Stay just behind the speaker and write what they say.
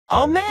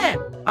Oh man,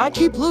 I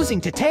keep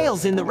losing to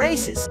Tails in the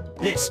races.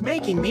 This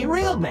making me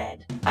real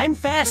mad. I'm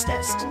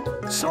fastest,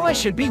 so I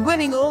should be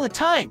winning all the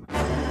time.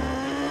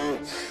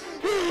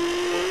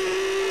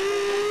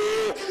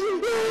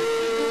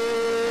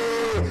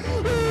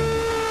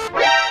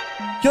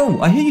 Yo,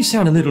 I hear you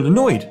sound a little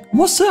annoyed.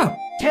 What's up?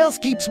 Tails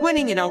keeps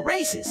winning in our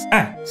races.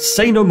 Ah,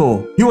 say no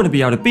more. You want to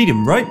be able to beat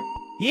him, right?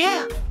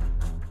 Yeah.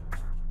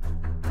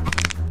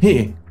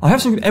 Here, I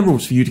have some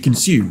emeralds for you to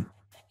consume.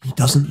 He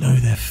doesn't know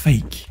they're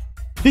fake.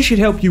 This should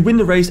help you win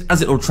the race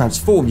as it'll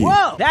transform you.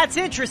 Whoa, that's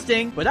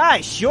interesting, but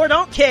I sure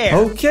don't care.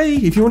 Okay,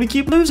 if you want to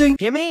keep losing.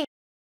 Jimmy,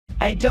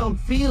 I don't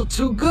feel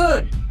too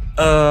good.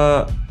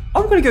 I'm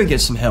gonna go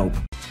get some help.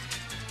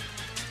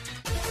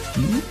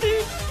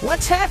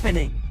 What's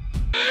happening?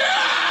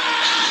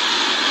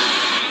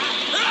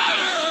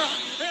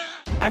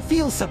 I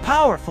feel so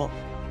powerful.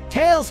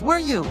 Tails, where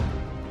you?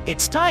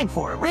 It's time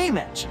for a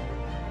rematch.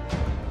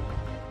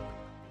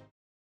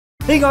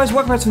 Hey guys,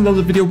 welcome back to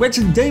another video where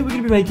today we're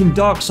going to be making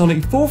Dark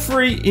Sonic for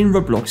free in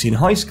Robloxian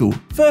Highschool.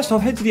 First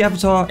off, head to the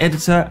avatar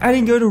editor and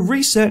then go to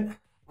reset,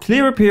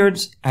 clear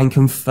appearance and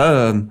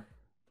confirm.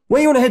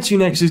 Where you want to head to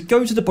next is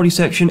go to the body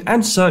section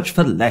and search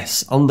for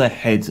less on the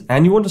head,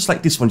 and you want to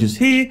select this one just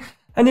here,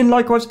 and then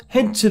likewise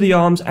head to the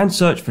arms and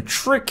search for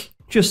trick,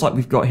 just like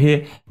we've got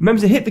here.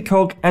 Remember to hit the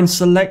cog and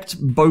select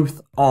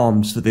both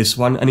arms for this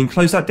one, and then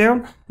close that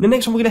down. And the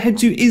next one we're going to head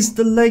to is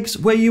the legs,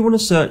 where you want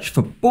to search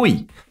for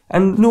boy.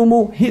 And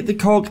normal, hit the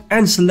cog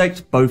and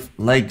select both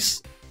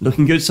legs.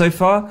 Looking good so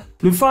far. And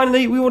then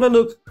finally, we want to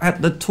look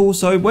at the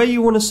torso, where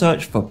you want to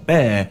search for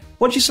bear.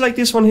 Once you select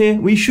this one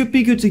here, we should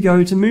be good to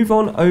go to move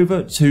on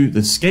over to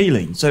the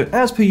scaling. So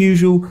as per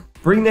usual,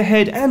 bring the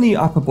head and the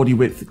upper body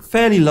width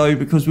fairly low,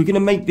 because we're going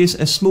to make this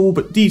a small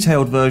but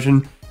detailed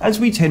version, as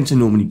we tend to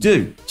normally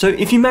do. So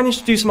if you managed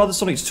to do some other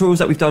Sonic tutorials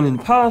that we've done in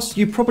the past,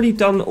 you've probably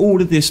done all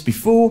of this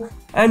before,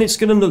 and it's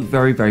going to look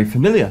very, very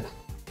familiar.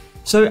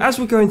 So as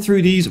we're going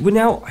through these, we're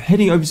now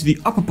heading over to the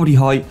upper body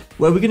height,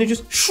 where we're going to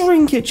just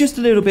shrink it just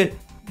a little bit,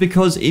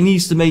 because it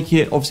needs to make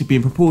it obviously be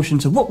in proportion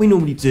to what we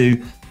normally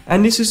do,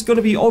 and this is going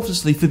to be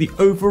obviously for the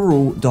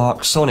overall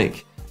Dark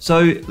Sonic.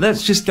 So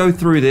let's just go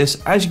through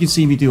this, as you can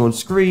see me do on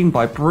screen,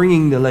 by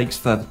bringing the legs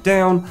further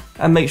down,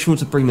 and make sure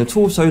to bring the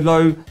torso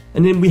low,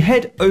 and then we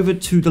head over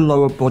to the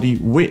lower body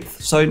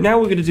width. So now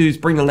what we're going to do is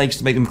bring the legs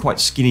to make them quite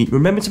skinny.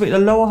 Remember to make the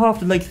lower half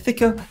of the leg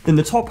thicker than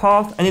the top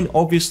half, and then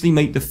obviously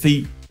make the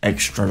feet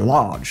extra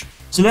large.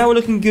 So now we're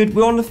looking good.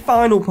 We're on the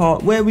final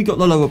part where we got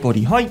the lower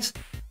body height,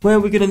 where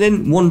we're going to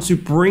then want to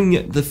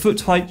bring the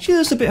foot height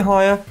just a bit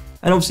higher,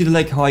 and obviously the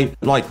leg height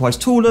likewise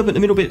taller, but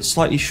the middle bit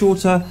slightly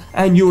shorter,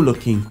 and you're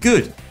looking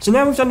good. So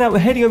now we've done that, we're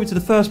heading over to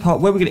the first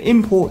part where we're going to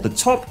import the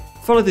top.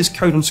 Follow this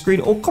code on screen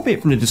or copy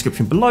it from the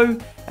description below,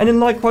 and then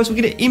likewise we're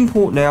going to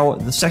import now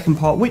the second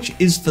part, which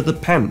is for the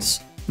pants.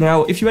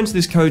 Now if you enter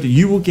this code,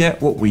 you will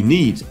get what we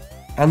need.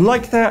 And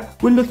like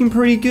that, we're looking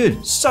pretty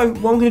good. So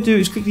what I'm going to do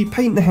is quickly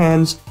paint the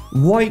hands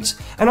white,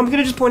 and I'm going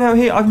to just point out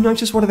here, I've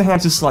noticed one of the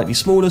hands is slightly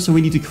smaller, so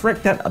we need to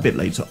correct that a bit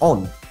later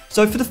on.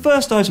 So for the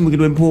first item we're going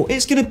to import,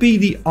 it's going to be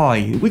the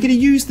eye. We're going to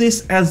use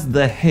this as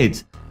the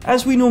head,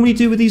 as we normally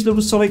do with these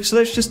little Sonics. So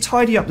let's just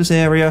tidy up this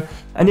area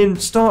and then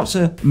start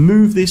to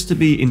move this to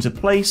be into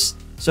place.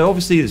 So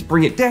obviously let's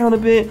bring it down a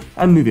bit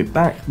and move it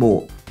back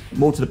more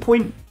to the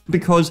point,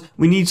 because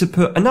we need to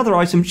put another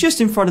item just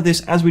in front of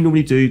this, as we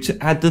normally do, to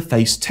add the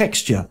face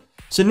texture.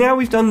 So now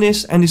we've done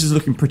this and this is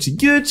looking pretty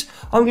good,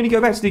 I'm going to go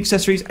back to the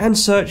accessories and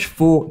search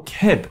for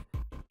Keb.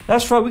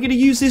 That's right, we're going to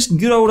use this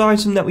good old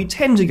item that we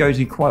tend to go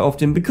to quite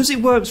often because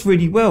it works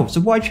really well,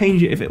 so why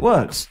change it if it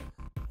works?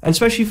 And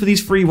especially for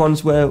these free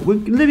ones where we're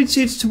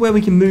limited to where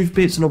we can move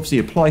bits and obviously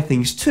apply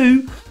things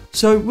too.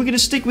 So we're going to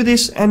stick with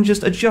this and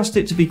just adjust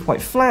it to be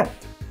quite flat.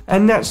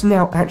 And that's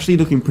now actually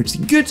looking pretty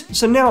good.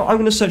 So now I'm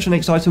going to search the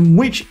next item,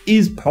 which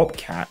is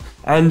PopCat.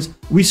 And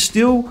we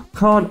still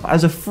can't,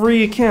 as a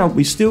free account,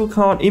 we still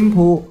can't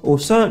import or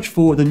search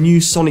for the new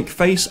Sonic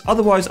face.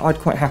 Otherwise, I'd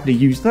quite happily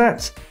use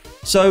that.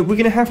 So we're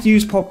going to have to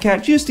use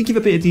PopCat just to give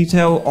a bit of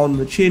detail on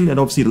the chin and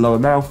obviously the lower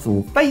mouth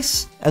or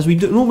face, as we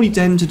normally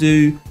tend to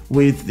do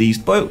with these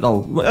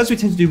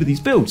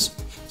builds.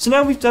 So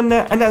now we've done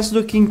that, and that's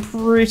looking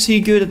pretty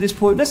good at this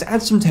point. Let's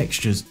add some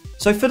textures.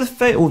 So for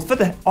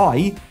the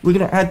eye, we're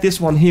going to add this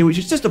one here, which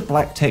is just a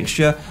black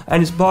texture,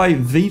 and it's by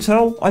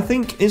Vital, I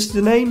think is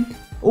the name.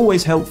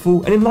 Always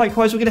helpful. And then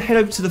likewise, we're going to head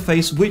over to the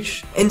face,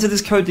 which enter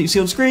this code that you see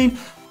on screen,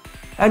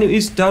 and it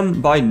is done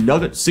by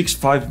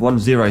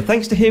Nugget6510.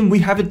 Thanks to him, we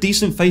have a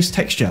decent face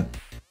texture.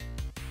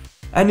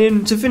 And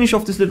then to finish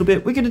off this little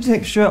bit, we're going to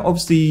texture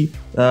obviously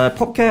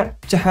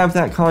PopCat to have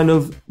that kind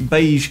of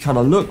beige kind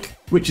of look,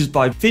 which is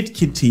by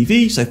VidKid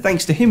TV. So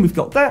thanks to him, we've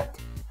got that.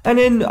 And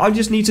then I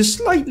just need to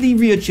slightly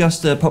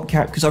readjust the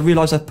PopCat because I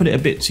realised I've put it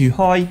a bit too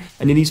high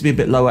and it needs to be a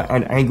bit lower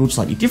and angled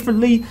slightly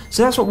differently.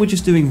 So that's what we're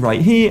just doing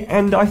right here,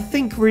 and I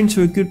think we're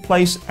into a good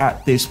place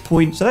at this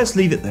point. So let's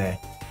leave it there.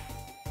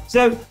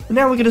 So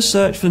now we're going to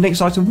search for the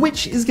next item,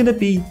 which is going to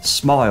be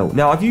Smile.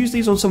 Now I've used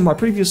these on some of my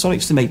previous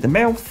Sonics to make the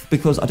mouth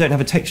because I don't have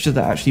a texture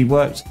that actually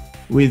worked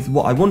with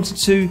what I wanted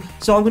to.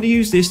 So I'm going to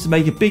use this to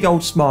make a big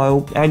old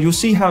smile, and you'll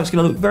see how it's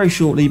going to look very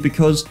shortly,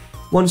 because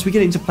once we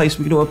get it into place,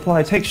 we're going to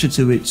apply a texture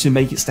to it to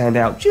make it stand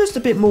out just a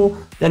bit more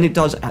than it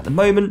does at the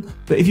moment.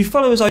 But if you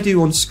follow as I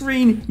do on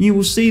screen, you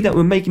will see that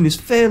we're making this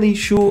fairly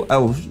short,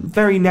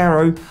 very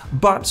narrow,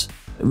 but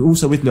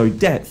also with no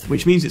depth,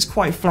 which means it's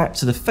quite flat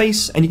to the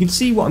face. And you can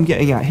see what I'm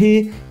getting at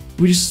here.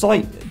 We're just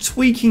slight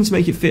tweaking to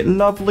make it fit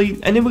lovely,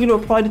 and then we're going to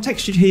apply the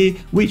texture here,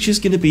 which is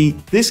going to be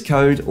this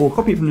code, or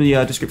copy it from the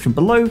description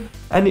below,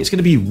 and it's going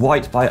to be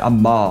White by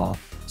Amar.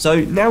 So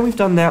now we've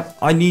done that,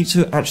 I need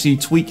to actually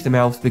tweak the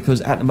mouth,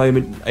 because at the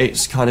moment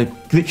it's kind of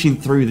glitching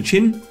through the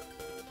chin.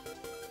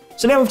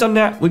 So now we've done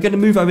that, we're going to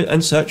move over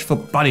and search for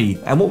Bunny.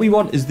 And what we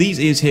want is these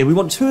ears here. We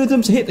want 2 of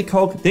them to hit the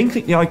cog, then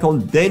click the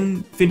icon,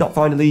 then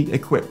finally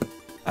equip.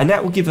 And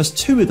that will give us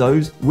 2 of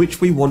those,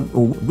 which we want,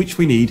 or which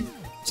we need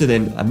to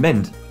then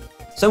amend.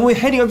 So we're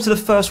heading over to the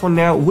first one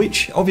now,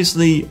 which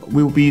obviously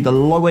will be the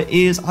lower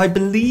ears, I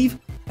believe.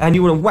 And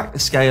you want to whack the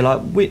scale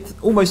up,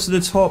 width almost to the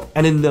top,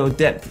 and then the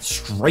depth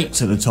straight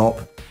to the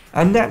top.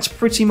 And that's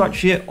pretty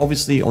much it,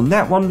 obviously, on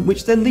that one,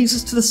 which then leads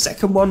us to the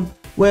second one,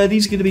 where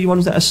these are going to be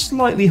ones that are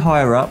slightly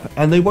higher up,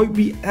 and they won't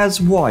be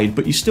as wide,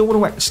 but you still want to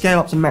whack the scale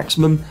up to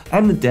maximum,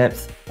 and the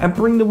depth, and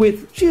bring the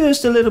width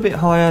just a little bit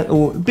higher,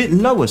 or a bit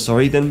lower,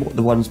 sorry, than what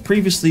the ones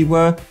previously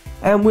were.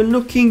 And we're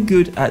looking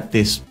good at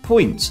this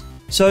point.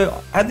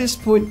 So at this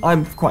point,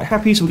 I'm quite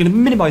happy, so we're going to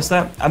minimize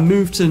that and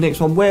move to the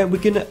next one, where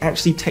we're going to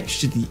actually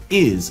texture the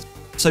ears.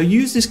 So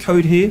use this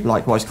code here,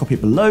 likewise copy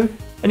it below,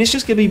 and it's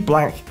just going to be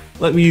black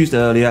like we used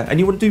earlier, and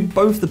you want to do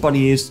both the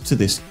bunny ears to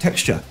this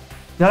texture.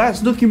 Now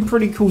that's looking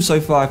pretty cool so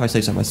far, if I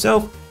say so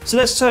myself. So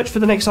let's search for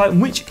the next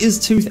item, which is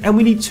tooth, and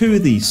we need 2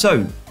 of these.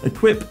 So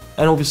equip,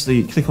 and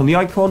obviously click on the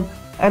icon,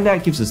 and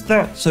that gives us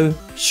that. So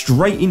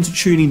straight into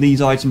tuning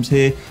these items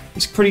here.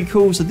 It's pretty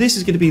cool. So this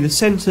is going to be the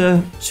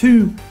center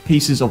 2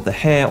 pieces of the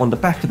hair on the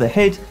back of the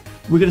head.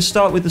 We're going to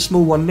start with the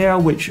small one now,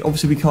 which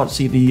obviously we can't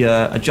see the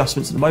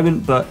adjustments at the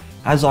moment, but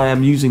as I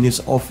am using this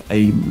off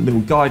a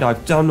little guide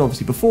I've done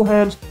obviously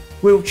beforehand,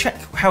 we'll check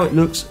how it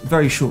looks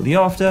very shortly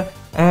after.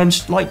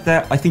 And like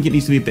that, I think it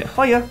needs to be a bit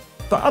higher,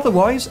 but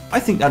otherwise I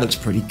think that looks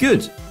pretty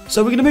good.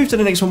 So we're going to move to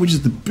the next one, which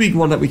is the big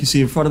one that we can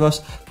see in front of us,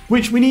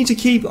 which we need to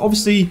keep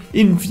obviously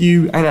in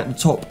view and at the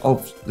top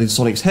of the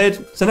Sonic's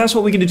head. So that's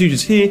what we're going to do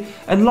just here,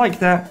 and like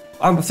that,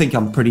 I think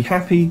I'm pretty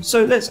happy.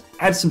 So let's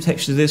add some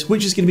texture to this,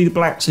 which is going to be the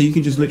black, so you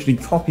can just literally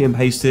copy and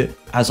paste it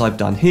as I've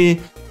done here,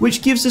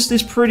 which gives us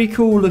this pretty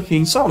cool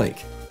looking Sonic.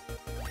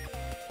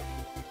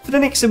 For the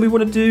next thing we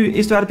want to do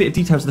is to add a bit of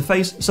detail to the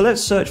face, so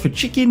let's search for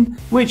chicken,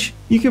 which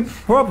you can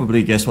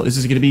probably guess what this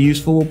is going to be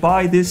used for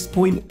by this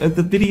point of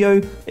the video.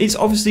 It's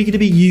obviously going to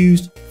be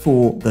used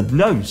for the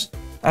nose.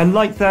 And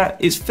like that,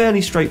 it's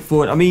fairly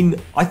straightforward. I mean,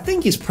 I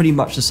think it's pretty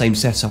much the same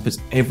setup as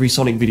every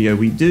Sonic video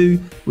we do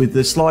with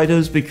the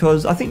sliders,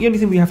 because I think the only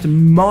thing we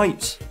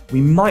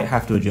might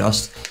have to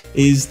adjust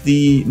is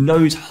the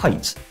nose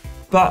height.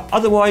 But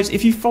otherwise,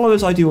 if you follow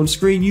as I do on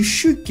screen, you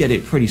should get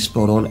it pretty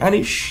spot on, and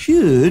it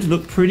should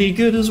look pretty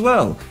good as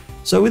well.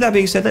 So with that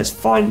being said, let's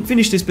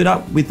finish this bit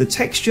up with the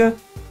texture.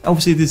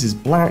 Obviously this is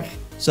black,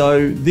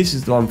 so this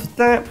is the one for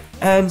that.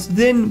 And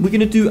then we're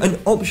going to do an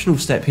optional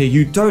step here.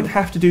 You don't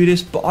have to do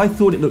this, but I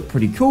thought it looked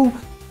pretty cool.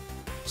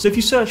 So if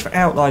you search for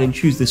outline and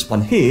choose this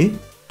one here,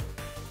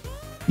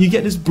 you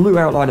get this blue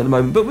outline at the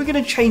moment, but we're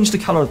going to change the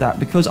color of that,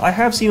 because I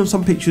have seen on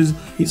some pictures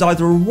it's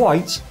either a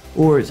white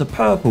or it's a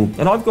purple,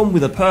 and I've gone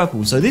with a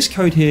purple. So this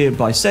code here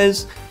by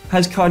Says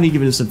has kindly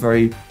given us a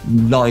very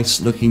nice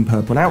looking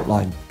purple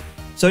outline.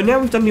 So now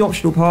we've done the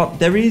optional part,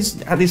 there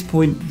is at this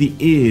point the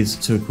ears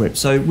to equip.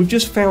 So we've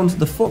just found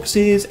the fox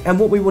ears, and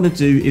what we want to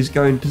do is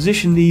go and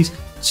position these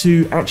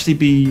to actually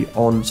be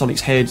on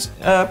Sonic's head,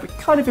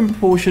 kind of in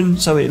proportion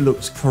so it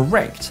looks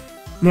correct.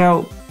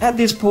 Now at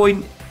this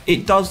point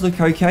it does look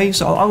okay,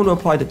 so I'm going to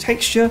apply the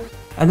texture,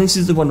 and this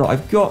is the one that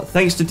I've got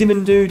thanks to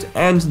Dimmin Dude.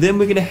 And then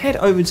we're going to head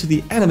over to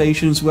the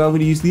animations, where I'm going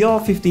to use the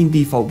R15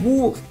 default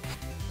walk,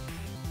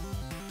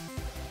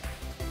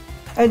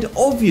 and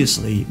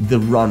obviously the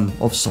run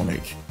of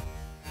Sonic.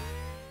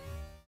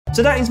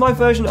 So that is my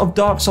version of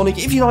Dark Sonic.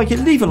 If you like it,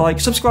 leave a like,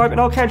 subscribe, and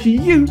I'll catch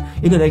you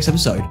in the next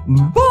episode.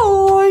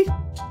 Bye!